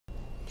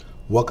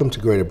Welcome to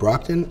Greater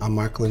Brockton. I'm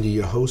Mark Lindy,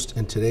 your host,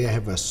 and today I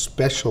have a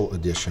special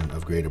edition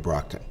of Greater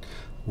Brockton.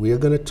 We are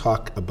going to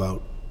talk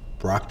about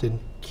Brockton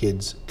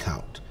Kids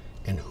Count.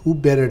 And who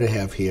better to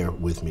have here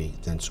with me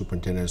than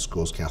Superintendent of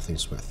Schools Kathleen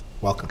Smith.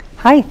 Welcome.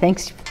 Hi,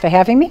 thanks for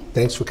having me.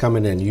 Thanks for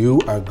coming in.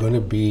 You are going to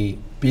be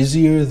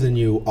busier than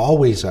you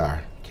always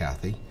are,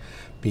 Kathy,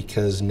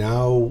 because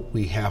now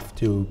we have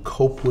to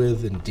cope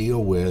with and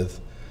deal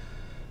with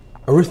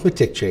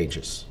arithmetic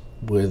changes,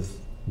 with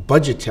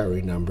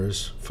budgetary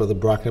numbers for the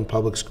Brockton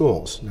Public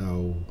Schools.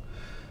 Now,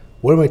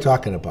 what am I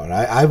talking about?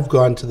 I've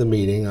gone to the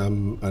meeting.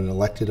 I'm an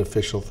elected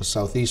official for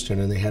Southeastern,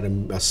 and they had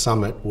a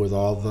summit with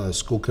all the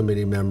school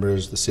committee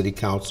members, the city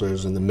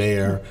councilors, and the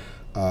mayor,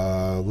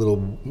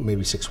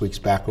 maybe 6 weeks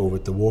back over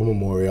at the War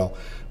Memorial.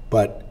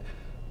 But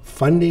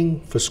funding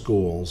for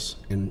schools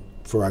and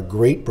for our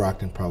great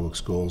Brockton Public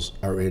Schools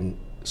are in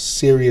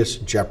serious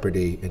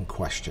jeopardy and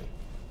question.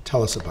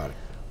 Tell us about it.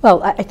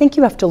 Well, I think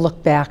you have to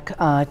look back to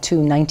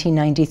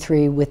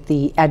 1993 with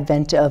the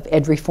advent of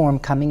ed reform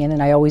coming in,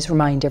 and I always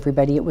remind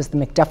everybody it was the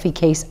McDuffie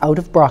case out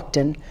of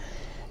Brockton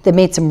that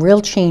made some real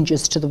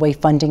changes to the way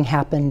funding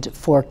happened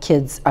for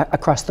kids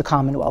across the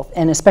Commonwealth,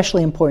 and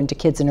especially important to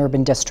kids in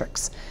urban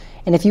districts.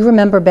 And if you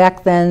remember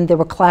back then, there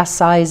were class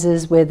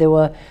sizes where there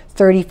were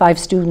 35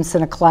 students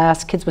in a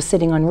class, kids were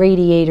sitting on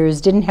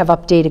radiators, didn't have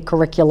updated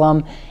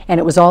curriculum, and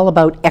it was all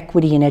about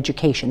equity in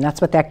education.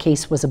 That's what that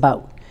case was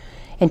about.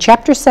 And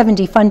Chapter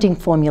 70 funding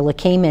formula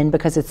came in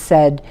because it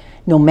said,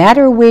 no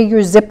matter where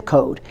your zip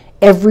code,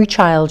 every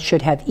child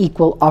should have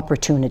equal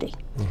opportunity.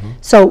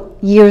 So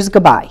years go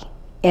by,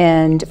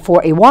 and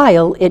for a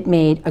while it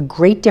made a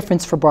great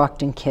difference for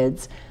Brockton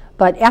kids,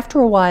 but after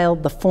a while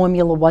the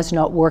formula was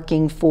not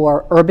working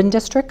for urban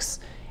districts.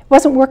 It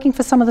wasn't working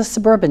for some of the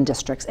suburban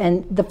districts,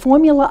 and the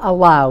formula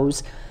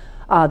allows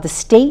the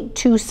state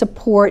to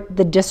support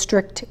the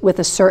district with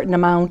a certain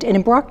amount, and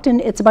in Brockton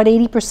it's about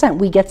 80%.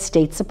 We get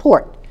state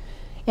support.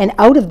 And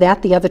out of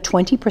that, the other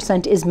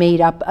 20% is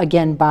made up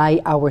again by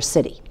our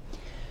city.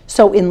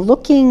 So in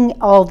looking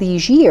all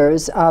these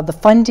years, the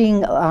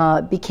funding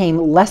became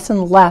less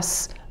and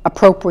less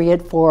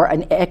appropriate for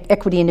an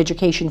equity in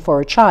education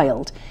for a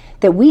child,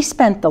 that we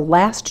spent the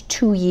last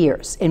 2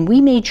 years, and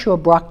we made sure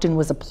Brockton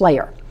was a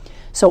player.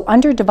 So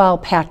under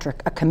Deval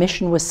Patrick, a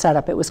commission was set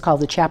up. It was called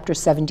the Chapter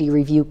 70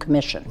 Review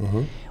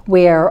Commission,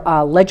 where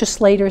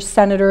legislators,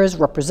 senators,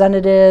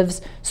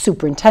 representatives,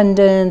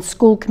 superintendents,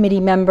 school committee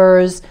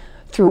members,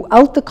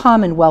 throughout the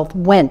Commonwealth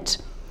went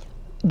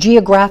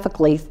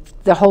geographically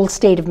the whole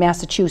state of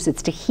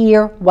Massachusetts to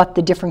hear what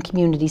the different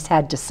communities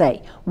had to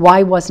say.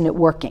 Why wasn't it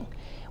working?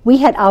 We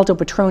had Aldo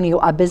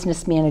Petronio, our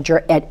business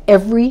manager, at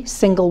every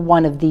single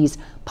one of these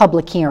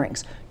public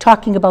hearings,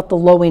 talking about the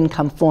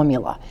low-income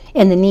formula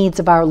and the needs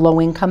of our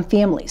low-income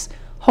families,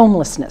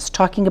 homelessness,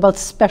 talking about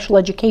special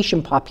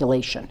education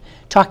population,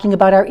 talking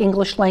about our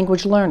English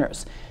language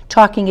learners,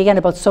 talking again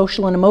about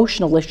social and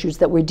emotional issues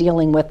that we're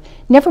dealing with,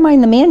 never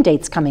mind the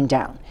mandates coming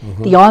down,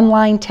 the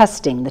online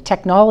testing, the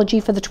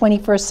technology for the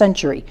 21st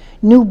century,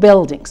 new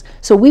buildings.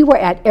 So we were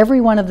at every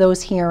one of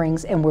those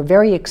hearings, and we're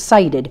very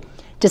excited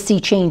to see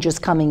changes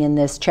coming in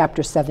this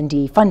Chapter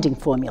 70 funding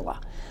formula.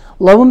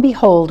 Lo and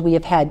behold, we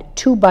have had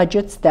 2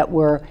 budgets that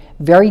were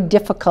very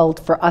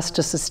difficult for us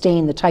to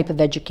sustain the type of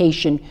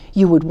education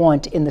you would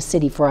want in the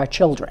city for our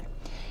children.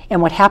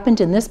 And what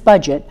happened in this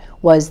budget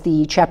was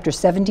the Chapter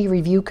 70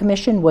 Review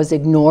Commission was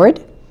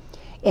ignored,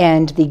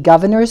 and the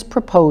governor's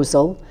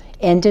proposal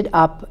ended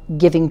up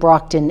giving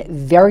Brockton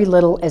very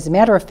little. As a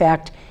matter of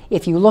fact,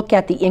 if you look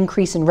at the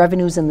increase in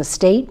revenues in the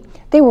state,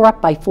 they were up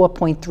by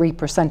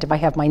 4.3% if I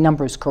have my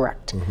numbers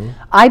correct.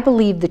 I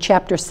believe the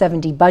Chapter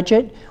 70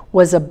 budget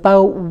was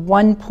about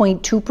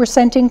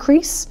 1.2%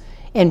 increase,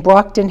 and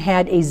Brockton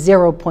had a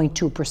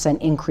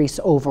 0.2% increase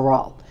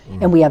overall.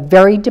 And we are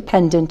very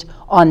dependent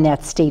on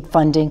that state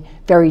funding,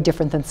 very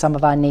different than some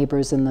of our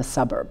neighbors in the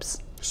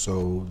suburbs.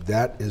 So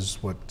that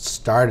is what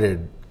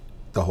started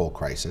the whole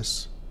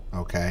crisis,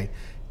 okay?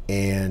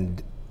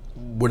 And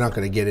we're not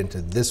going to get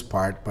into this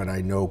part, but I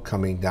know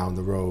coming down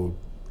the road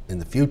in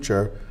the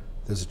future,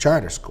 there's a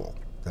charter school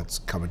that's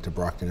coming to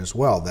Brockton as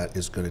well that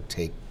is going to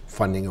take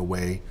funding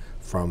away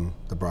from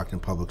the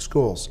Brockton Public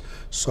Schools.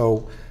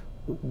 So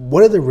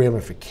what are the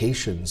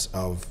ramifications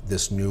of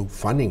this new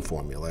funding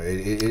formula?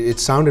 It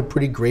sounded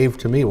pretty grave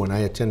to me when I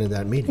attended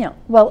that meeting. Yeah,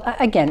 well,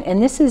 again,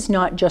 and this is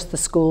not just the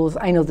schools.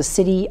 I know the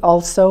city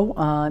also,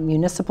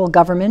 municipal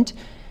government,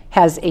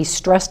 has a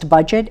stressed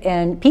budget,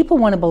 and people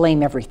want to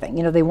blame everything.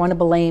 You know, they want to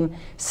blame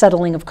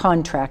settling of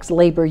contracts,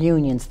 labor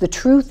unions. The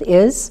truth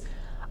is,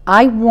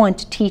 I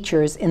want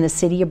teachers in the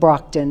city of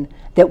Brockton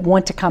that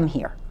want to come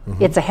here.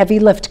 It's a heavy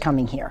lift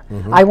coming here.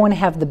 I want to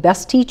have the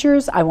best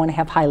teachers. I want to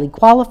have highly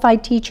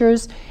qualified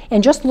teachers.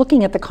 And just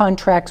looking at the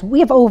contracts, we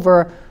have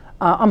over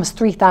almost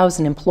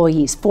 3,000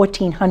 employees.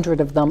 1,400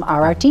 of them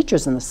are our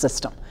teachers in the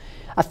system.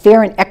 A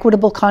fair and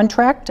equitable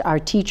contract. Our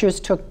teachers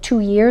took 2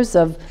 years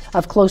of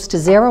close to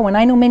zero, and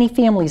I know many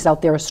families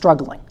out there are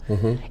struggling.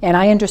 And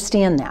I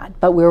understand that.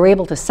 But we were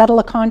able to settle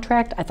a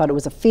contract. I thought it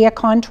was a fair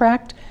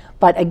contract.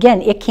 But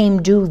again, it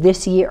came due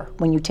this year.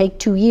 When you take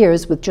 2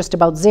 years with just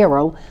about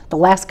zero, the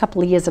last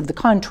couple of years of the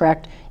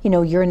contract,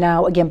 you're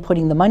now again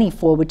putting the money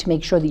forward to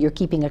make sure that you're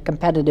keeping a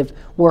competitive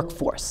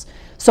workforce.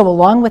 So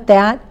along with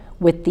that,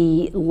 with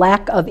the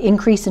lack of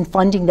increase in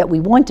funding that we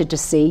wanted to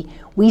see,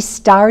 we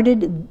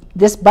started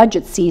this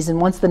budget season,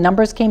 once the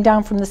numbers came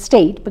down from the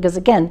state, because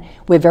again,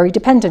 we're very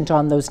dependent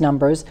on those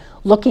numbers,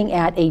 looking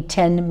at a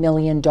 $10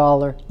 million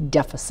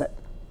deficit.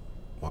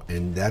 Well,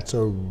 and that's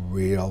a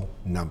real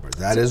number.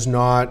 That is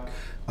not,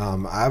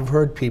 I've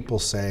heard people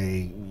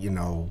say,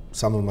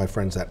 some of my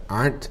friends that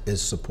aren't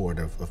as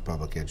supportive of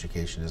public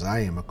education as I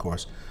am, of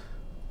course,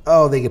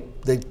 oh, they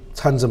get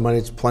tons of money,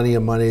 it's plenty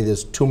of money,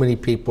 there's too many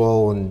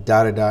people, and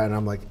da-da-da, and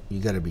I'm like,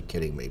 you gotta be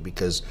kidding me,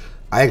 because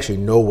I actually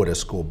know what a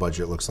school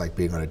budget looks like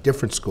being on a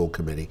different school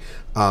committee.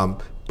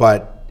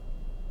 But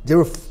there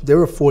are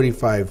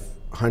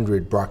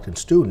 4,500 Brockton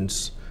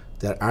students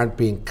that aren't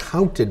being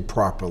counted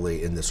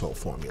properly in this whole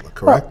formula,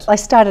 correct? Well, I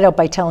started out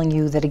by telling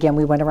you that, again,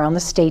 we went around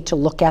the state to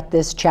look at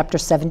this Chapter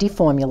 70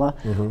 formula.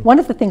 One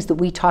of the things that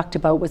we talked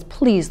about was,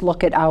 please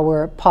look at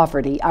our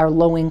poverty, our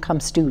low-income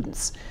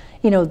students.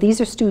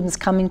 These are students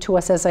coming to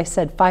us, as I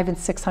said, 500 and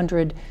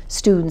 600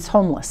 students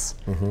homeless.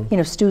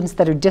 Students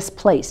that are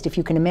displaced. If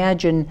you can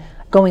imagine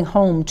going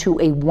home to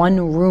a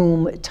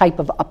one-room type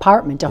of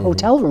apartment, a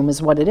hotel room is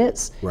what it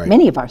is. Right.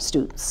 Many of our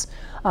students.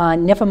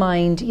 Never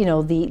mind,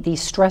 the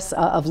stress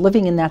of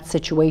living in that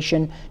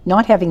situation,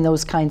 not having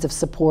those kinds of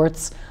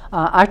supports.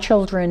 Our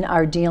children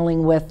are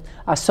dealing with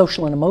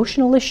social and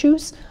emotional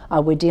issues.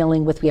 We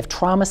have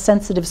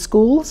trauma-sensitive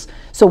schools.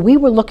 So we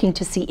were looking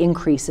to see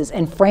increases.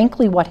 And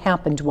frankly, what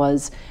happened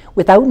was,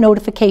 without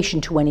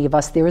notification to any of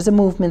us, there is a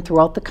movement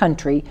throughout the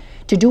country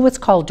to do what's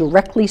called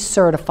directly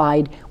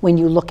certified when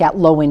you look at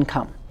low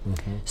income.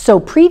 So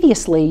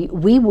previously,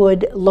 we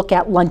would look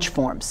at lunch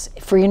forms,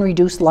 free and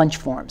reduced lunch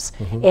forms,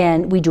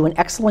 and we do an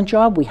excellent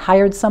job. We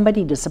hired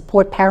somebody to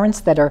support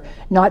parents that are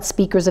not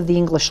speakers of the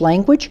English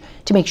language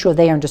to make sure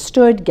they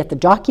understood, get the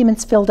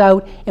documents filled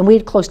out, and we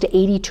had close to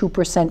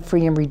 82%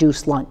 free and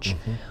reduced lunch.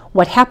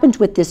 What happened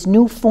with this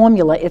new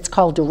formula, it's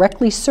called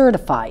directly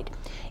certified.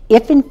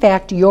 If in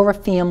fact you're a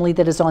family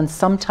that is on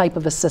some type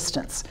of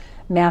assistance,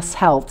 Mass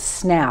Health,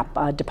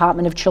 SNAP,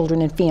 Department of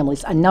Children and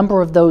Families, a number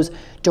of those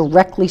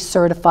directly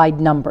certified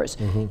numbers,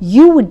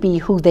 you would be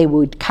who they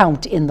would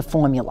count in the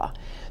formula.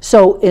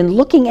 So in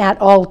looking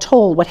at all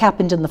told what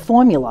happened in the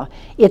formula,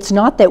 it's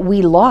not that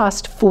we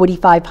lost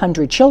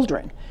 4,500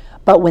 children,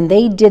 but when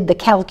they did the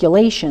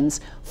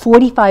calculations,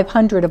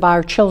 4,500 of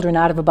our children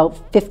out of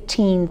about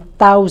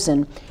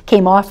 15,000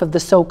 came off of the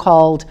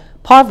so-called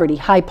poverty,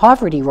 high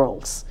poverty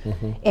rolls.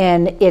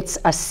 And it's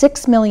a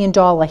 $6 million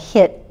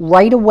hit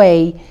right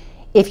away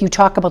if you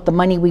talk about the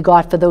money we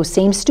got for those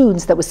same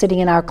students that were sitting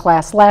in our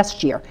class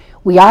last year.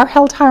 We are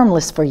held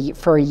harmless for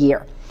a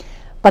year,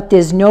 but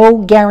there's no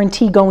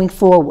guarantee going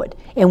forward.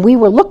 And we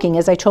were looking,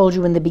 as I told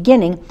you in the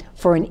beginning,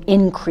 for an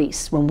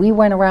increase. When we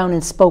went around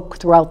and spoke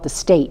throughout the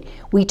state,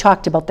 we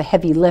talked about the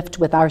heavy lift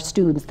with our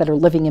students that are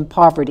living in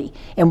poverty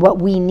and what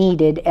we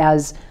needed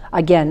as,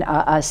 again,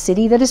 a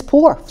city that is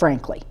poor,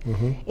 frankly.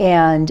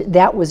 And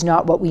that was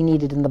not what we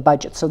needed in the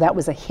budget. So that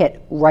was a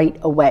hit right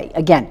away.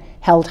 Again,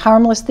 held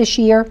harmless this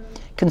year,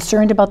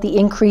 concerned about the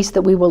increase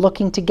that we were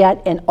looking to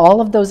get, and all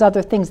of those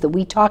other things that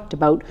we talked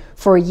about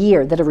for a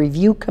year that a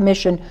review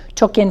commission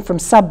took in from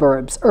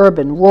suburbs,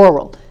 urban,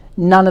 rural.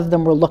 None of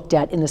them were looked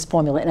at in this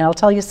formula. And I'll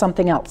tell you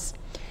something else.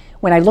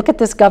 When I look at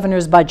this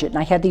governor's budget, and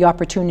I had the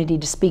opportunity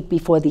to speak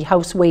before the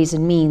House Ways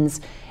and Means,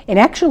 and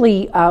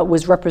actually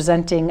was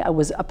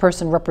a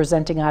person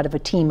representing out of a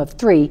team of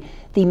 3,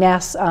 the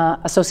Mass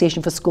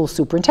Association for School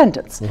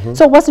Superintendents.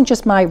 So it wasn't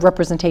just my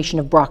representation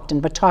of Brockton,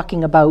 but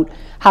talking about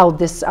how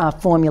this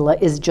formula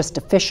is just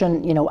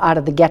deficient, out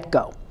of the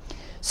get-go.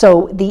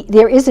 So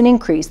there is an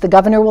increase. The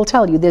governor will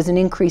tell you there's an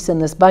increase in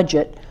this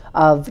budget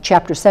of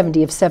Chapter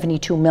 70 of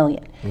 $72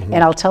 million. And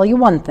I'll tell you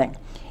one thing.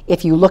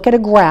 If you look at a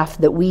graph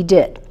that we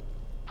did,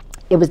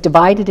 it was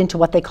divided into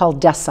what they call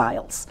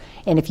deciles.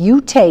 And if you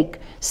take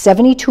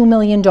 $72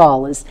 million,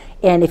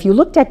 and if you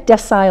looked at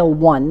decile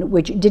 1,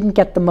 which didn't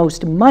get the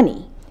most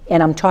money,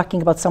 and I'm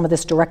talking about some of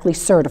this directly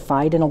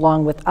certified and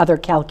along with other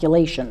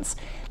calculations,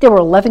 there were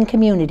 11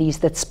 communities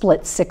that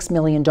split $6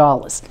 million.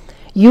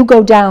 You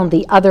go down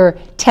the other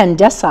 10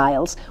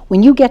 deciles,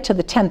 when you get to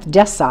the 10th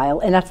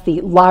decile, and that's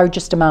the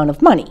largest amount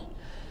of money,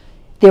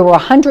 there were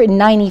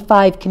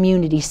 195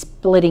 communities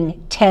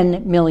splitting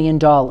 $10 million.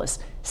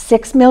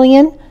 $6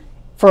 million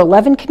for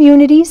 11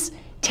 communities,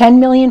 $10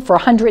 million for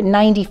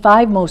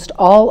 195, most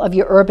all of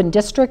your urban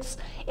districts,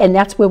 and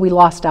that's where we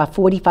lost our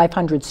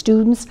 4,500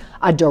 students,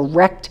 a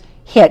direct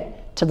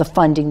hit to the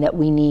funding that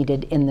we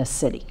needed in this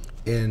city.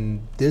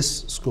 In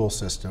this school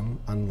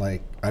system,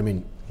 like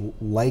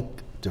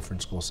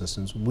different school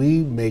systems,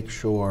 we make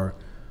sure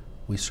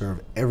we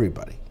serve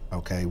everybody.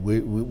 Okay,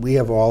 we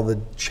have all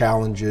the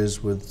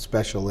challenges with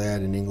special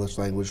ed and English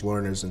language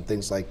learners and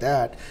things like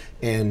that,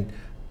 and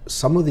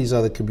some of these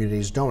other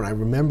communities don't. I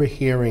remember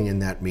hearing in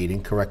that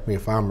meeting, correct me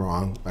if I'm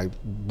wrong, I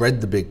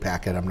read the big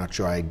packet, I'm not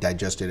sure I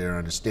digested it or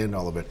understand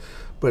all of it,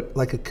 But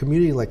like a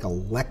community like a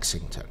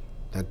Lexington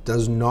that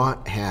does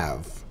not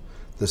have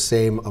the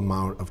same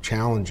amount of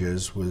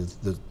challenges with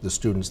the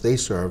students they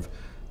serve,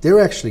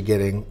 they're actually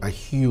getting a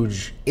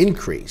huge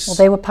increase. Well,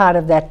 they were part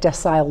of that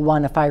decile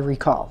 1, if I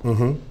recall.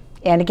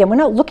 And again, we're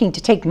not looking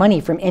to take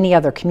money from any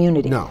other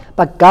community. No.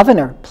 But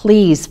Governor,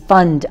 please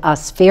fund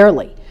us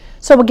fairly.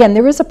 So again,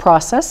 there is a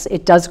process.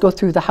 It does go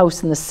through the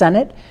House and the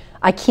Senate.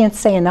 I can't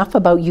say enough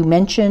about, you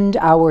mentioned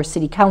our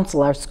city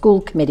council, our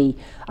school committee,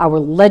 our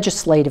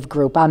legislative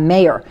group, our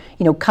mayor,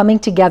 coming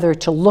together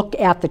to look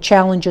at the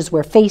challenges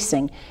we're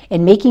facing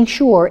and making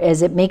sure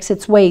as it makes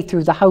its way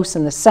through the House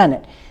and the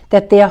Senate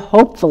that there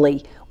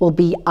hopefully will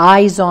be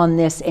eyes on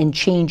this and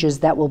changes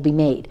that will be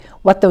made.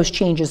 What those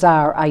changes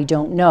are, I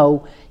don't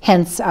know,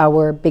 hence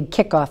our big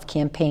kickoff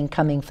campaign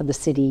coming for the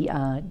city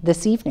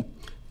this evening.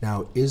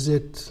 Now, is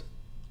it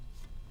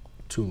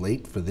too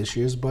late for this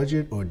year's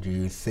budget, or do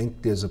you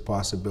think there's a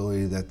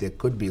possibility that there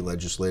could be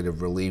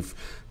legislative relief,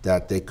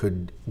 that they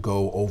could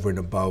go over and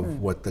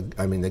above what the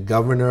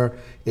governor,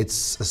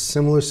 it's a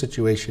similar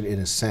situation in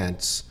a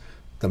sense.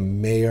 The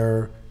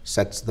mayor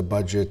sets the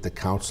budget, the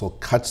council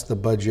cuts the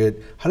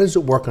budget. How does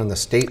it work on the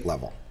state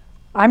level?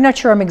 I'm not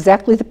sure I'm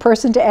exactly the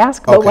person to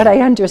ask, but what I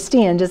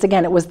understand is,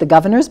 again, it was the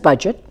governor's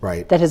budget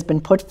that has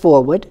been put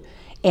forward,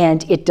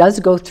 and it does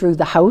go through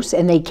the House,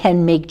 and they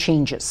can make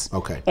changes.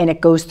 And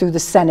it goes through the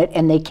Senate,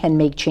 and they can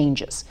make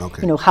changes.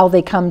 How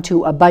they come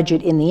to a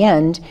budget in the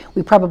end,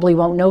 we probably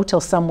won't know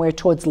till somewhere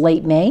towards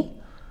late May.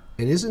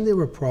 And isn't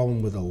there a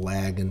problem with a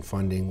lag in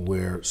funding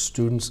where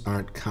students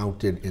aren't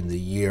counted in the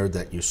year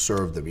that you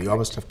serve them? You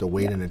almost have to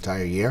wait an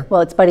entire year?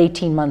 Well, it's about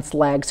 18 months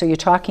lag. So you're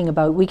talking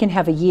about, we can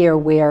have a year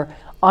where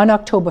on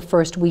October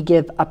 1st, we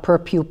give a per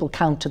pupil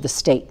count to the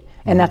state.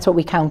 And that's what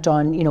we count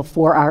on,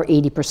 for our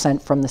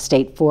 80% from the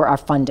state for our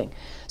funding.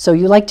 So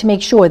you like to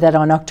make sure that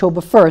on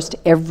October 1st,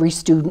 every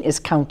student is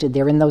counted.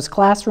 They're in those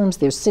classrooms,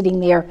 they're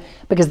sitting there,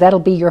 because that'll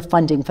be your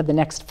funding for the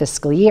next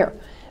fiscal year.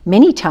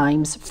 Many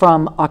times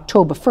from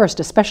October 1st,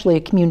 especially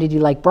a community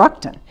like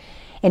Brockton.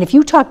 And if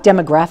you talk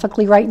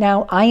demographically right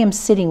now, I am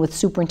sitting with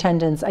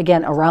superintendents,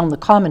 again, around the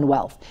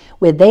Commonwealth,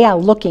 where they are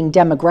looking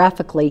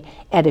demographically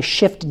at a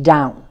shift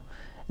down,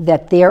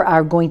 that there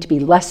are going to be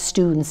less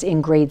students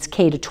in grades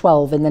K to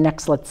 12 in the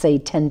next, let's say,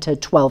 10 to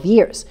 12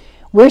 years.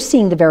 We're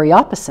seeing the very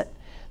opposite.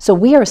 So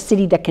we are a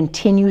city that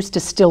continues to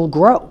still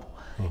grow.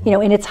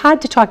 And it's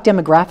hard to talk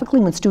demographically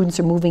when students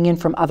are moving in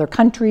from other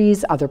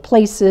countries, other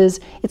places.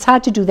 It's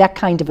hard to do that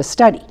kind of a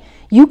study.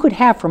 You could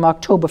have from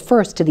October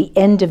 1st to the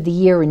end of the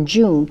year in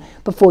June,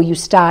 before you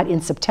start in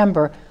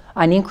September,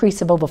 an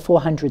increase of over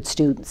 400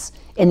 students.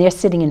 And they're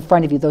sitting in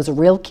front of you. Those are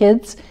real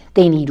kids,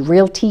 they need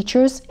real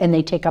teachers, and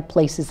they take up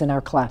places in our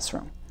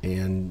classroom.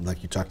 And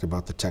like you talked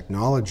about the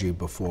technology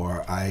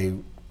before, I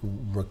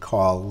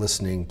recall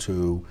listening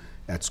to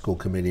at school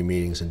committee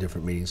meetings and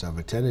different meetings I've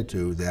attended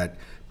to, that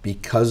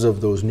because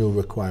of those new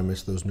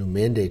requirements, those new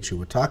mandates you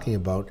were talking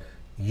about,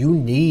 you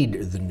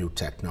need the new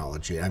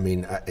technology.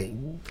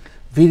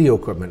 Video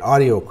equipment,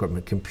 audio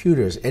equipment,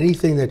 computers,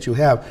 anything that you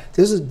have.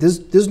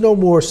 There's no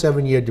more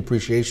 7-year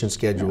depreciation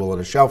schedule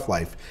and a shelf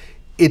life.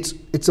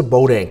 It's a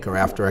boat anchor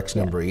after X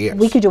number of years.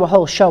 We could do a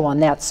whole show on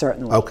that,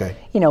 certainly.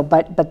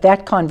 But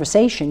that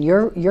conversation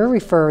you're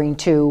referring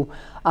to,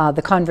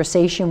 the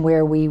conversation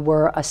where we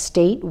were a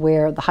state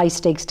where the high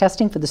stakes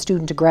testing for the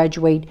student to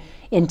graduate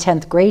in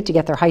 10th grade to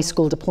get their high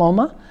school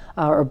diploma,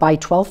 or by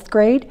 12th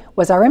grade,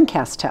 was our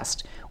MCAS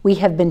test. We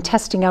have been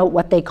testing out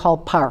what they call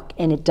PARC,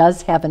 and it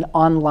does have an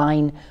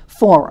online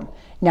forum.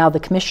 Now, the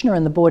Commissioner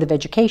and the Board of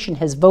Education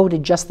has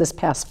voted just this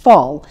past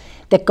fall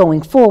that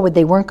going forward,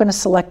 they weren't going to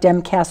select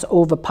MCAS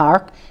over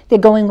PARC. They're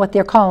going what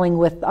they're calling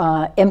with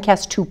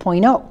MCAS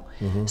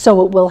 2.0.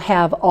 So it will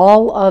have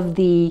all of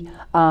the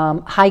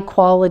high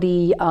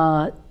quality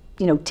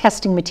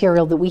testing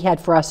material that we had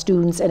for our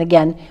students. And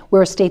again,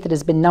 we're a state that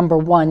has been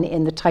 #1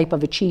 in the type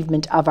of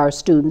achievement of our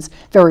students,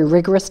 very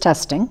rigorous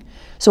testing.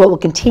 So it will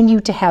continue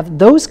to have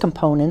those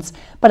components,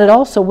 but it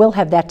also will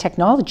have that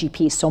technology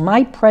piece. So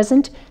my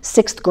present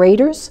 6th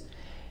graders,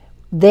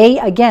 they,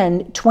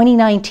 again,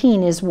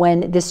 2019 is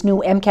when this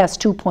new MCAS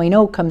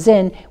 2.0 comes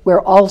in,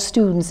 where all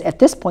students at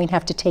this point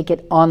have to take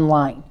it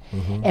online.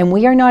 And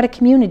we are not a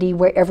community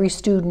where every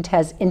student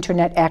has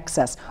internet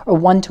access or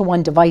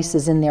one-to-one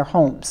devices in their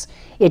homes.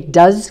 It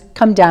does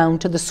come down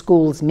to the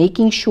schools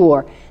making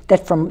sure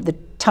that from the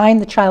time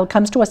the child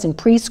comes to us in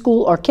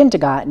preschool or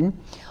kindergarten,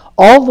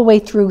 all the way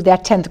through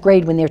that 10th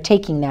grade when they're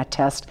taking that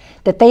test,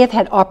 that they have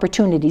had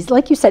opportunities.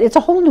 Like you said, it's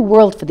a whole new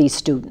world for these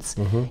students.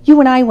 You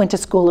and I went to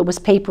school, it was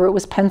paper, it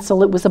was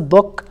pencil, it was a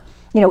book,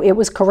 it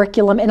was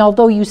curriculum, and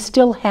although you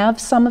still have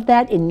some of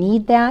that and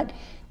need that,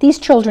 these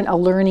children are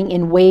learning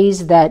in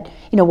ways that,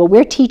 what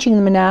we're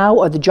teaching them now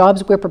or the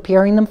jobs we're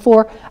preparing them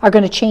for are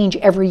going to change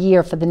every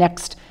year for the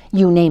next,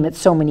 you name it,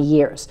 so many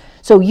years.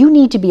 So you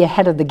need to be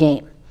ahead of the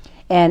game.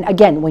 And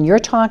again, when you're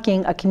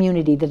talking a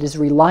community that is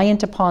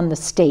reliant upon the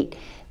state,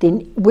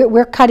 then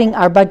we're cutting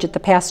our budget the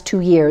past 2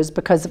 years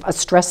because of a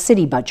stressed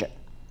city budget.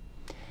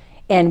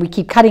 And we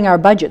keep cutting our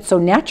budget. So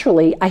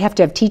naturally, I have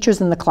to have teachers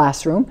in the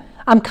classroom.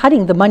 I'm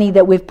cutting the money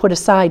that we've put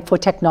aside for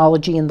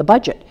technology in the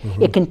budget.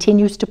 It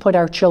continues to put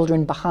our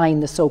children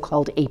behind the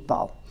so-called 8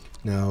 ball.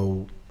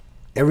 Now,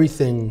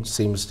 everything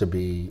seems to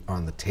be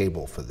on the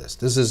table for this.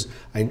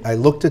 I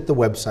looked at the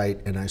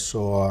website and I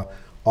saw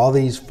all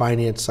these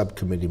finance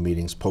subcommittee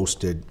meetings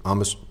posted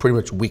almost pretty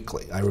much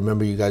weekly. I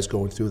remember you guys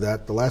going through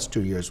that the last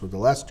 2 years with the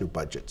last 2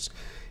 budgets.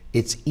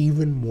 It's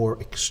even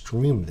more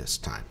extreme this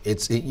time.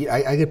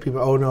 I get people,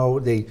 oh no,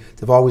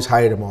 they've always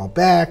hired them all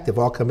back, they've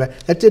all come back.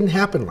 That didn't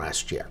happen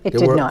last year. It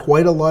did not. There were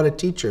quite a lot of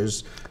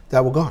teachers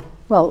that were gone.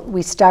 Well,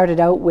 we started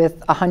out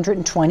with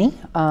 120.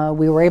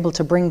 We were able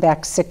to bring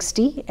back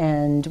 60,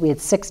 and we had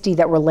 60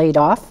 that were laid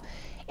off.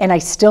 And I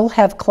still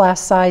have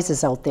class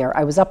sizes out there.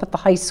 I was up at the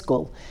high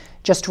school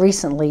just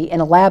recently in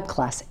a lab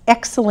class.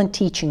 Excellent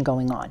teaching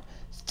going on.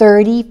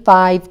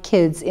 35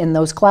 kids in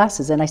those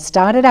classes. And I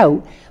started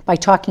out by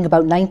talking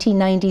about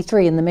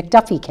 1993 in the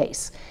McDuffie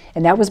case.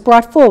 And that was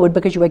brought forward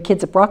because you had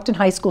kids at Brockton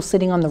High School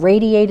sitting on the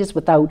radiators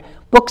without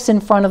books in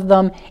front of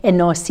them and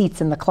no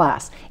seats in the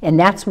class. And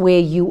that's where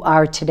you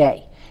are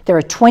today. There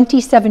are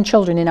 27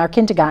 children in our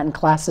kindergarten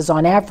classes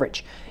on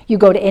average. You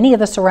go to any of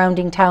the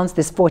surrounding towns,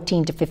 there's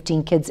 14 to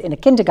 15 kids in a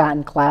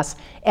kindergarten class,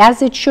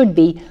 as it should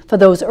be for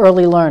those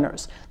early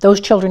learners,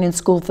 those children in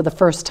school for the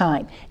first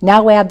time.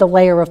 Now add the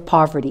layer of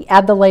poverty,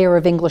 add the layer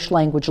of English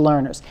language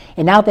learners,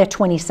 and now that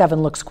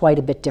 27 looks quite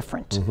a bit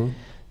different.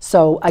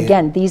 So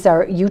again, these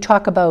are, you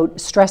talk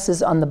about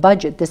stresses on the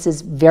budget, this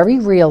is very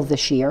real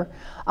this year.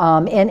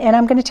 And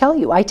I'm going to tell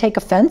you, I take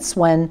offense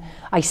when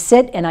I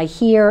sit and I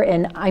hear,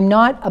 and I'm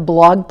not a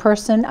blog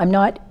person, I'm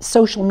not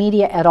social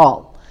media at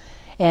all.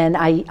 And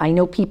I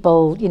know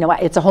people, you know,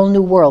 it's a whole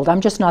new world.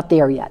 I'm just not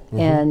there yet.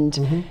 And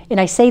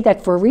I say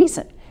that for a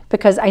reason,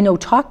 because I know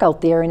talk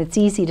out there and it's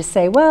easy to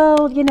say,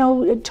 well, you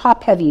know,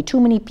 top heavy,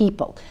 too many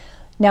people.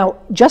 Now,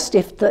 just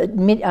if the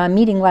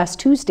meeting last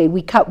Tuesday,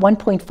 we cut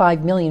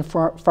 $1.5 million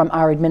from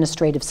our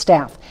administrative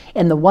staff.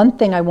 And the one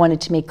thing I wanted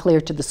to make clear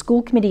to the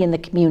school committee and the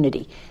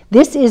community,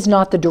 this is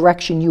not the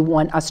direction you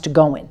want us to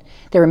go in.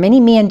 There are many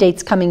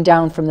mandates coming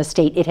down from the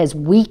state. It has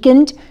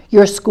weakened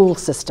your school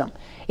system.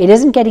 It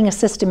isn't getting a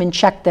system in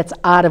check that's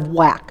out of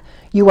whack.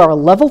 You are a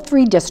level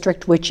 3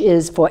 district, which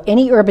is for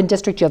any urban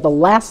district, you're the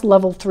last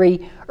level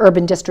 3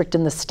 urban district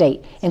in the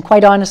state. And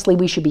quite honestly,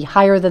 we should be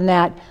higher than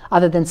that,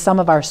 other than some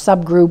of our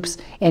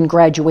subgroups and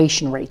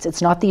graduation rates.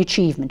 It's not the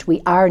achievement.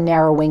 We are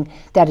narrowing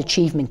that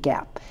achievement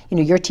gap. You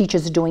know, your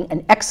teachers are doing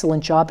an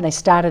excellent job, and I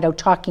started out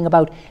talking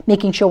about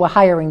making sure we're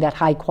hiring that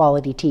high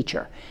quality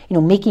teacher. You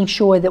know, making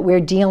sure that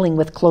we're dealing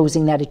with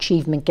closing that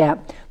achievement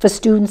gap for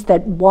students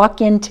that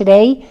walk in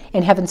today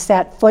and haven't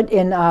set foot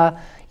in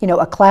you know,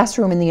 a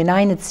classroom in the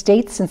United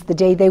States since the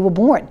day they were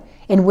born,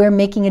 and we're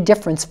making a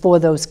difference for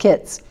those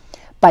kids.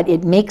 But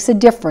it makes a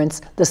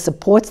difference, the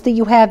supports that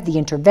you have, the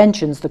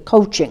interventions, the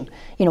coaching.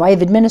 You know, I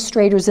have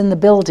administrators in the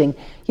building,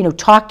 you know,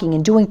 talking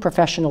and doing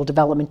professional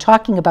development,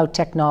 talking about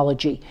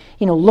technology,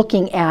 you know,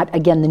 looking at,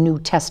 again, the new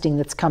testing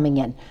that's coming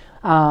in.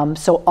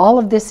 So all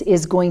of this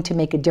is going to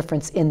make a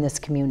difference in this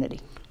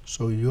community.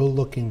 So you're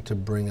looking to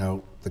bring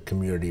out the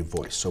community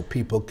voice so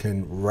people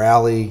can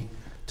rally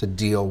to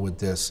deal with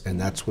this,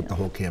 and that's what the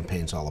whole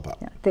campaign's all about.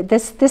 Yeah.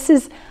 This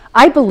is,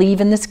 I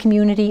believe in this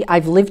community.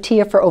 I've lived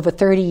here for over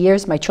 30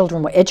 years. My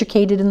children were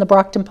educated in the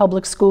Brockton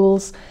Public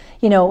Schools,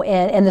 you know,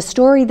 and the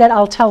story that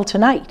I'll tell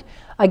tonight,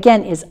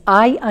 again, is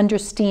I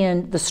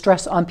understand the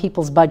stress on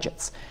people's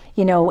budgets.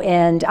 You know,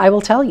 and I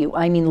will tell you,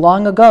 I mean,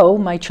 long ago,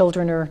 my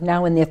children are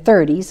now in their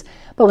 30s,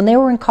 but when they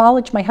were in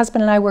college, my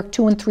husband and I worked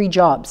 2 and 3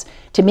 jobs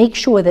to make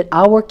sure that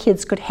our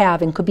kids could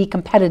have and could be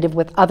competitive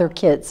with other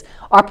kids,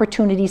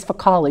 opportunities for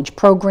college,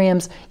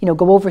 programs, you know,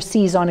 go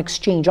overseas on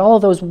exchange, all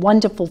of those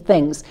wonderful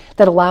things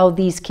that allow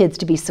these kids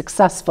to be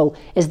successful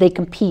as they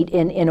compete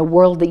in a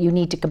world that you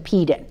need to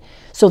compete in.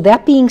 So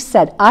that being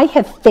said, I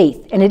have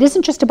faith, and it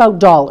isn't just about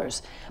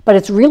dollars, but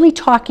it's really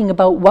talking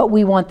about what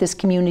we want this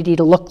community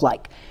to look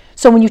like.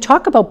 So when you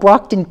talk about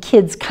Brockton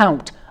kids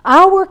count,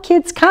 our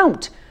kids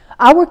count.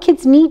 Our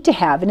kids need to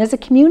have, and as a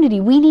community,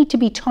 we need to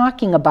be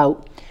talking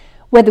about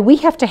whether we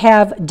have to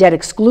have debt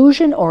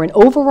exclusion or an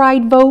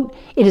override vote.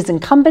 It is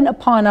incumbent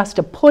upon us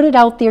to put it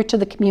out there to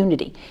the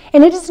community.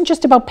 And it isn't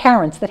just about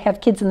parents that have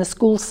kids in the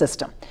school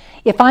system.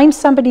 If I'm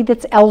somebody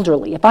that's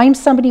elderly, if I'm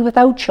somebody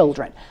without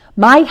children,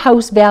 my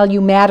house value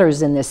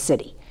matters in this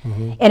city.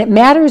 And it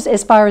matters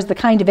as far as the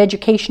kind of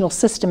educational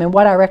system and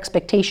what our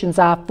expectations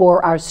are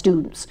for our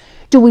students.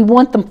 Do we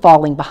want them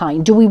falling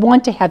behind? Do we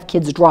want to have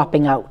kids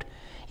dropping out?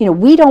 You know,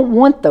 we don't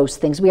want those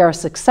things. We are a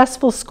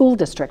successful school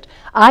district.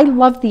 I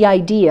love the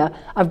idea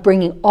of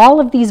bringing all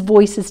of these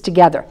voices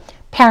together.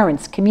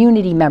 Parents,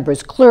 community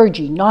members,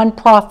 clergy,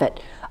 nonprofit,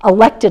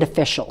 elected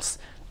officials,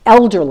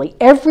 elderly,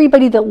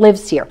 everybody that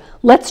lives here.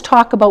 Let's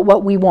talk about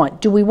what we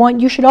want. Do we want,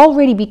 you should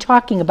already be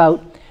talking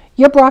about,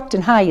 your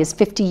Brockton High is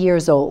 50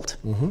 years old.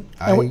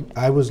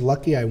 I was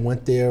lucky. I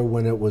went there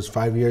when it was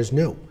 5 years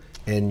new.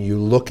 And you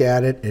look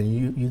at it, and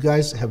you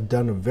guys have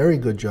done a very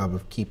good job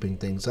of keeping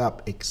things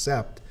up,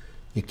 except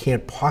you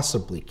can't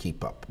possibly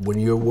keep up. When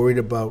you're worried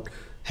about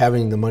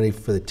having the money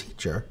for the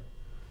teacher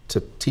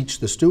to teach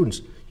the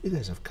students, you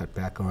guys have cut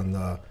back on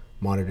the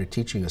monitor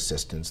teaching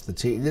assistants.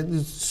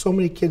 There's so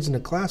many kids in the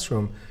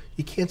classroom.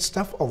 You can't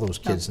stuff all those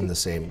kids in the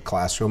same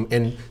classroom,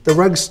 and the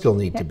rugs still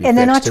need to be fixed. And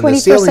they're not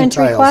 21st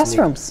century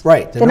classrooms.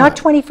 Right. They're not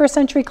 21st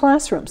century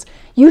classrooms.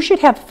 You should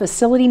have a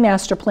facility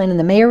master plan, and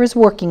the mayor is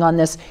working on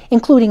this,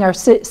 including our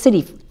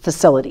city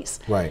facilities.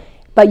 Right.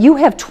 But you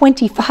have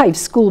 25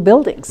 school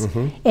buildings,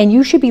 and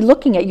you should be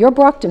looking at your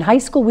Brockton High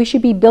School. We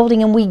should be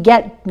building, and we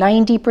get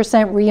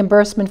 90%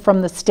 reimbursement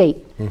from the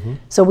state.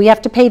 So we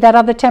have to pay that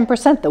other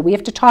 10%, though. We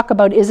have to talk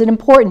about, is it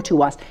important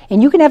to us?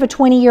 And you can have a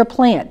 20-year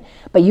plan,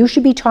 but you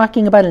should be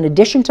talking about, in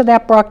addition to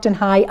that Brockton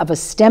High, of a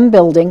STEM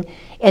building,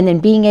 and then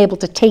being able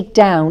to take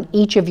down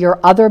each of your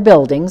other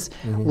buildings,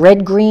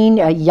 red, green,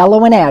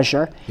 yellow, and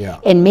azure,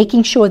 and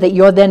making sure that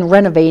you're then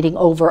renovating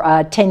over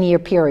a 10-year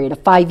period, a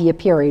 5-year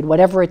period,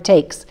 whatever it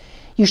takes.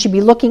 You should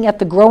be looking at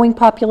the growing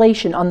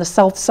population on the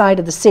south side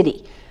of the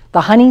city.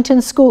 The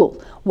Huntington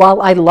School,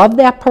 while I love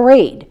that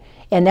parade,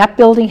 and that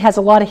building has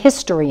a lot of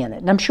history in it,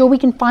 and I'm sure we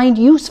can find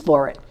use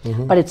for it,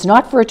 but it's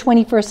not for a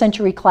 21st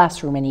century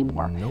classroom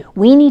anymore.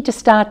 We need to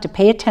start to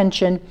pay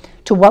attention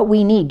to what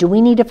we need. Do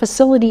we need a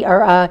facility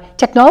or a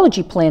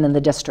technology plan in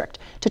the district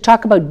to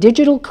talk about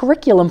digital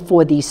curriculum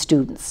for these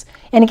students?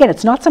 And again,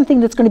 it's not something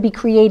that's going to be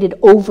created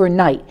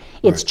overnight.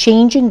 It's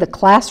changing the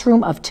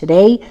classroom of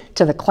today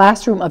to the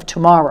classroom of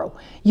tomorrow.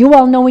 You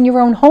all know in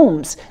your own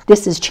homes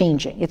this is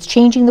changing. It's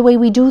changing the way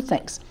we do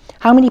things.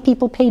 How many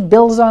people paid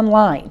bills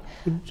online?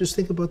 Just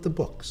think about the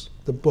books.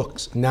 The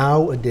books.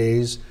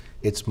 Nowadays,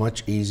 it's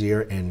much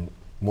easier and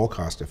more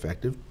cost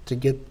effective to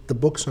get the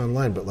books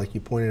online. But like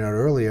you pointed out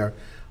earlier,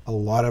 a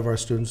lot of our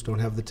students don't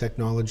have the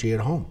technology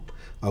at home.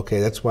 Okay,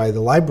 that's why the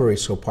library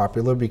is so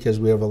popular, because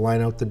we have a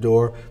line out the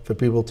door for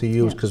people to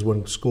use, because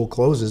when school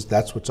closes,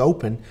 that's what's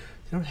open.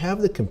 They don't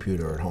have the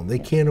computer at home. They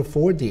can't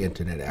afford the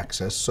internet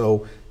access,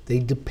 so they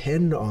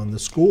depend on the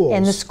schools.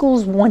 And the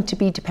schools want to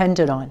be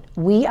depended on.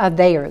 We are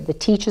there. The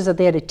teachers are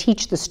there to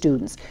teach the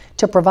students,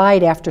 to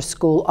provide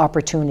after-school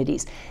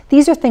opportunities.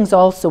 These are things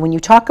also, when you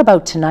talk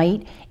about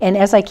tonight, and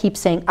as I keep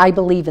saying, I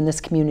believe in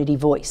this community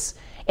voice.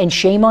 And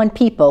shame on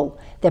people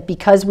that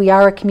because we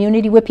are a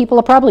community where people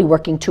are probably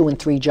working 2 and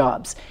 3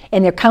 jobs,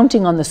 and they're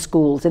counting on the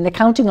schools, and they're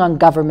counting on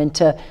government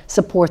to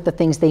support the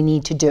things they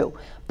need to do.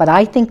 But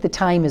I think the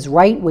time is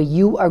right where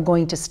you are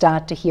going to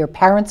start to hear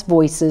parents'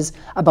 voices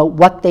about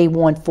what they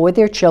want for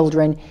their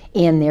children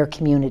and their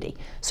community.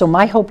 So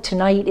my hope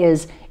tonight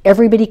is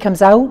everybody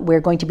comes out.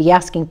 We're going to be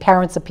asking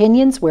parents'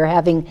 opinions. We're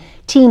having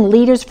team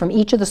leaders from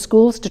each of the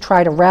schools to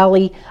try to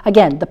rally,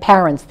 again, the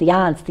parents, the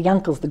aunts, the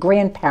uncles, the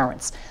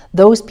grandparents,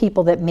 those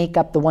people that make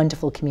up the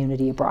wonderful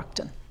community of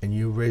Brockton. And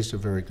you raised a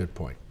very good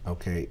point,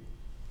 okay?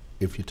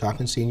 If you're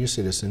talking senior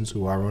citizens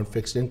who are on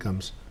fixed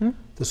incomes,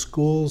 the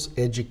schools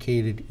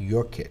educated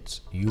your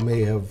kids. You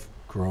may have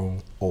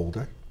grown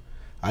older.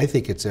 I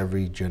think it's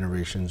every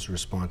generation's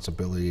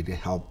responsibility to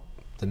help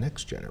the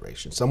next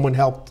generation. Someone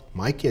helped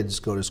my kids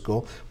go to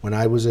school. When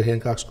I was at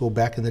Hancock School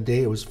back in the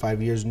day, it was 5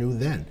 years new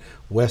then.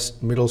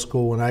 West Middle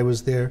School, when I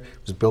was there, it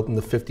was built in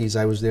the 50s.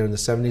 I was there in the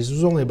 70s. It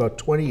was only about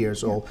 20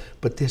 years old,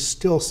 but there's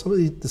still, some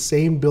of the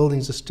same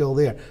buildings are still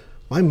there.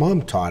 My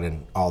mom taught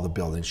in all the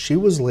buildings. She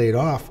was laid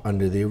off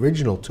under the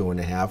original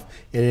 2.5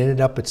 and ended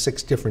up at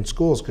 6 different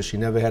schools because she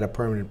never had a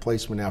permanent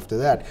placement after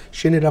that.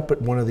 She ended up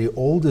at one of the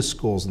oldest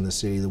schools in the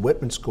city, the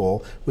Whitman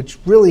School, which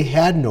really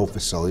had no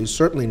facilities,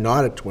 certainly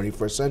not at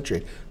 21st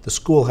century. The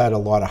school had a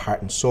lot of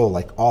heart and soul,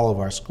 like all of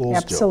our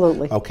schools do.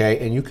 Absolutely. Okay,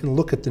 and you can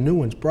look at the new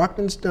ones.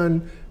 Brockton's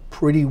done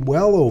pretty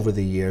well over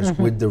the years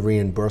with the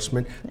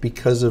reimbursement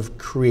because of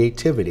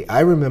creativity.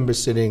 I remember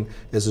sitting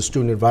as a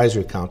student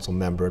advisory council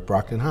member at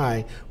Brockton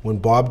High when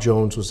Bob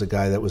Jones was the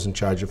guy that was in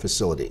charge of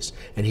facilities.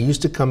 And he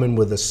used to come in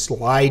with a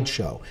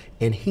slideshow.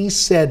 And he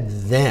said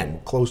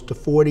then, close to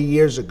 40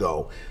 years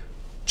ago,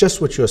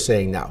 just what you're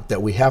saying now, that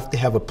we have to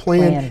have a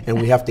plan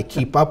and we have to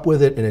keep up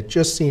with it. And it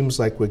just seems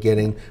like we're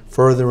getting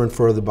further and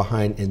further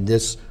behind, and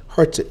this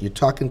hurts it. You're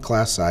talking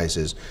class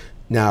sizes.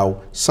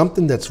 Now,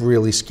 something that's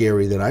really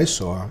scary that I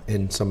saw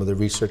in some of the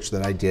research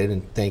that I did,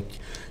 and thank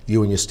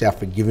you and your staff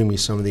for giving me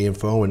some of the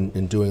info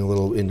and doing a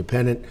little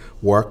independent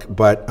work,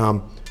 but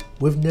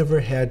we've never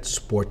had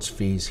sports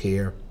fees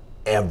here,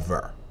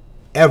 ever,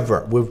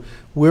 ever.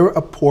 We're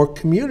a poor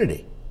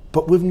community,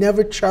 but we've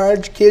never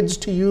charged kids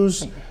to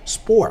use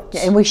sports.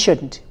 Yeah, and we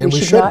shouldn't. And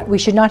we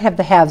should not have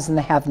the haves and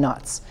the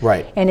have-nots.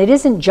 Right. And it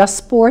isn't just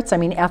sports. I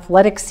mean,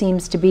 athletics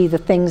seems to be the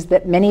things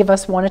that many of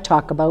us want to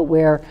talk about,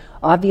 where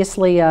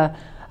obviously a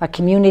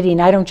community,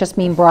 and I don't just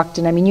mean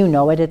Brockton, I mean, you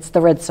know it, it's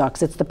the Red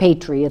Sox, it's the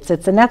Patriots,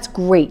 and that's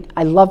great.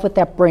 I love what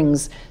that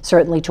brings,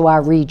 certainly, to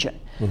our region.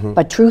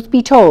 But truth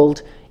be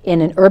told,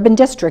 in an urban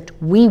district,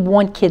 we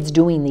want kids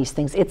doing these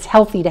things. It's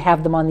healthy to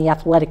have them on the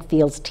athletic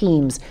fields,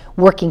 teams,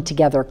 working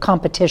together,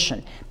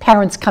 competition,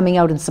 parents coming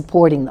out and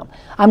supporting them.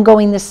 I'm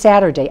going this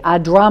Saturday, our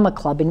drama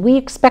club, and we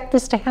expect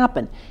this to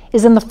happen,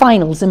 is in the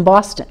finals in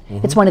Boston.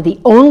 It's one of the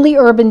only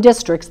urban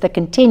districts that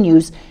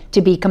continues to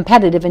be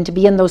competitive and to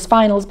be in those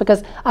finals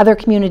because other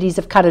communities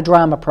have cut a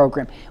drama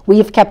program. We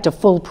have kept a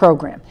full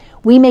program.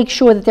 We make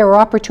sure that there are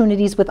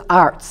opportunities with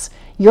arts.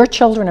 Your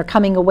children are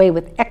coming away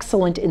with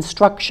excellent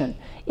instruction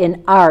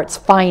in arts,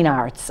 fine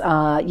arts,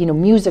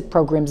 music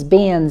programs,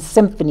 bands,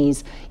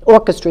 symphonies,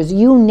 orchestras,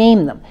 you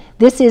name them.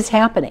 This is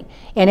happening.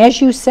 And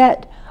as you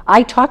said,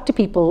 I talk to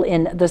people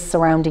in the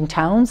surrounding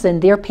towns,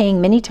 and they're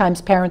paying, many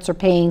times parents are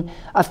paying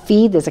a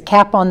fee. There's a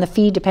cap on the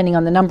fee depending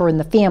on the number in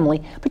the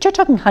family, but you're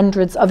talking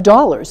hundreds of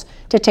dollars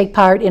to take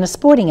part in a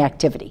sporting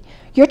activity.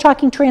 You're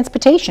talking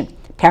transportation.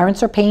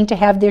 Parents are paying to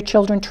have their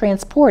children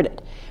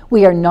transported.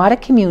 We are not a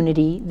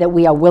community that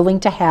we are willing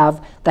to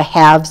have the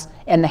haves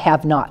and the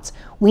have-nots.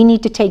 We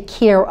need to take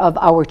care of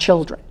our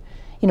children.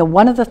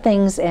 One of the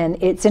things, and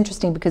it's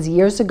interesting because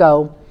years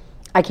ago,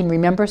 I can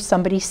remember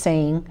somebody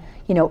saying,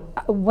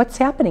 what's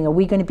happening? Are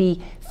we going to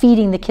be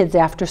feeding the kids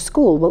after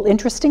school? Well,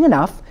 interesting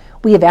enough,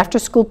 we have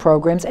after-school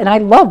programs, and I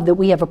love that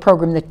we have a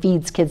program that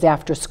feeds kids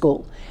after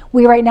school.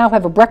 We right now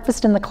have a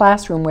breakfast in the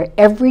classroom where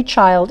every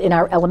child in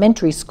our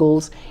elementary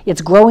schools,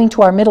 it's growing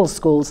to our middle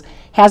schools,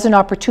 has an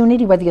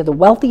opportunity, whether you're the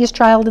wealthiest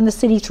child in the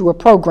city through a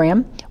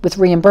program with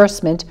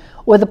reimbursement,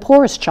 or the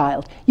poorest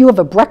child. You have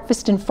a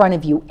breakfast in front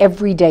of you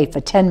every day for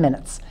 10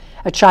 minutes.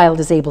 A child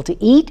is able to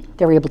eat,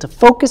 they're able to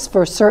focus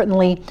for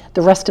certainly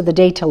the rest of the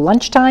day till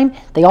lunchtime.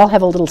 They all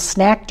have a little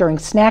snack during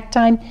snack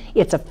time.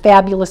 It's a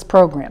fabulous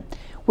program.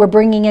 We're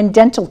bringing in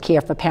dental care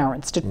for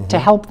parents to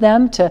help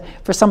them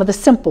for some of the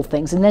simple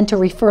things and then to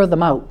refer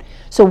them out.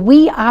 So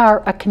we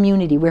are a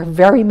community, we're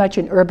very much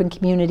an urban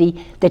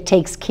community that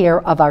takes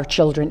care of our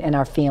children and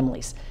our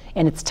families.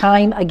 And it's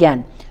time,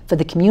 again, for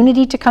the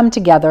community to come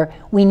together.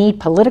 We need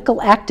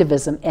political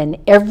activism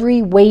in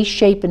every way,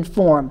 shape, and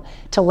form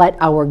to let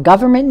our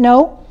government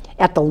know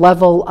at the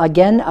level,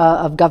 again,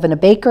 of Governor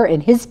Baker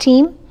and his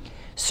team.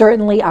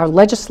 Certainly our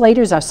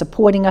legislators are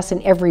supporting us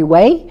in every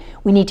way.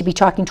 We need to be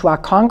talking to our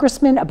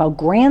congressmen about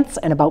grants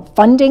and about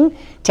funding,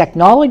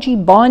 technology,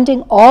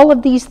 bonding. All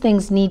of these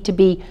things need to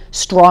be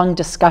strong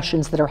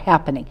discussions that are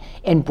happening.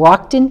 In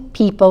Brockton,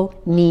 people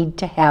need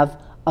to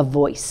have a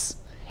voice.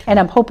 And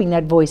I'm hoping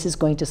that voice is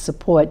going to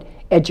support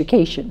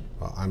education.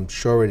 Well, I'm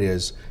sure it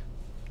is.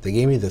 They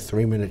gave me the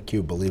 3-minute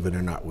cue, believe it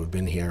or not. We've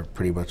been here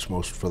pretty much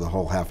most for the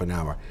whole half an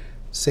hour.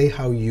 Say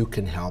how you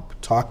can help.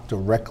 Talk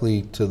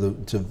directly to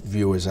the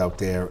viewers out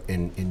there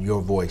in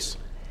your voice.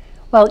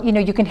 Well,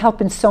 you can help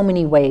in so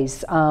many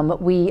ways.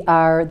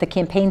 The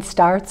campaign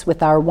starts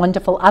with our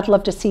wonderful, I'd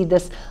love to see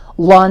this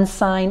lawn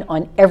sign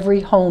on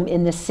every home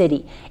in the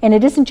city. And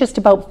it isn't just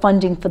about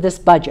funding for this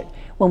budget.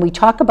 When we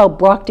talk about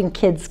Brockton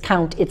Kids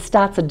Count, it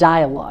starts a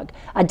dialogue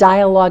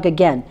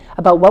again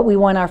about what we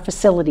want our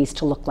facilities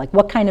to look like,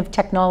 what kind of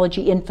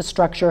technology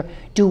infrastructure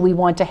do we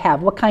want to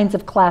have, what kinds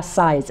of class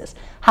sizes,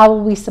 how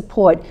will we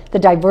support the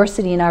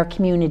diversity in our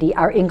community,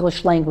 our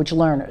English language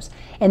learners.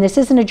 And this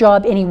isn't a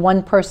job any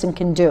one person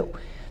can do.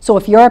 So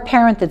if you're a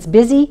parent that's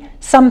busy,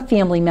 some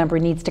family member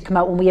needs to come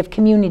out. When we have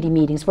community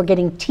meetings, we're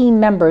getting team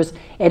members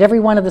at every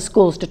one of the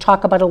schools to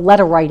talk about a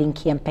letter writing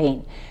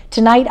campaign.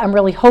 Tonight, I'm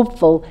really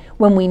hopeful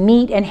when we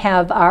meet and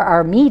have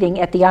our meeting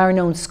at the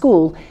Arnone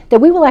School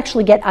that we will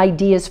actually get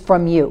ideas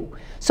from you.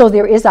 So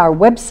there is our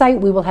website.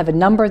 We will have a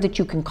number that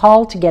you can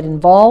call to get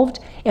involved,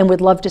 and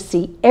we'd love to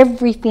see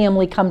every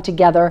family come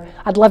together.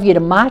 I'd love you to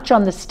march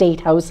on the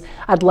State House.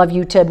 I'd love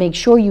you to make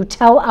sure you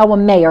tell our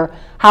mayor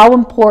how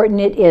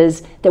important it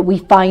is that we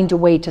find a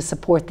way to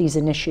support these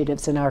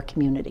initiatives in our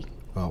community.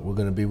 Well, we're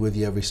going to be with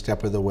you every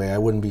step of the way. I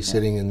wouldn't be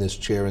sitting in this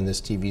chair in this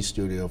TV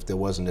studio if there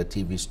wasn't a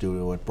TV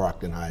studio at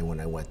Brockton High when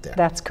I went there.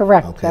 That's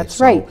correct. Okay,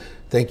 that's right.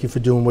 Thank you for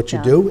doing what you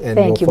do, and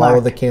we'll follow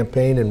the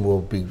campaign, and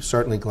we'll be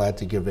certainly glad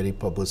to give any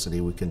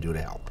publicity we can do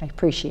to help. I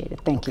appreciate it.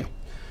 Thank you.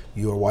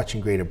 You are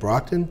watching Greater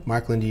Brockton.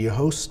 Mark Lindy, your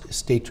host.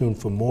 Stay tuned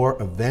for more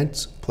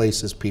events,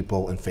 places,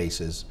 people, and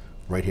faces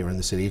right here in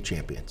the City of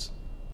Champions.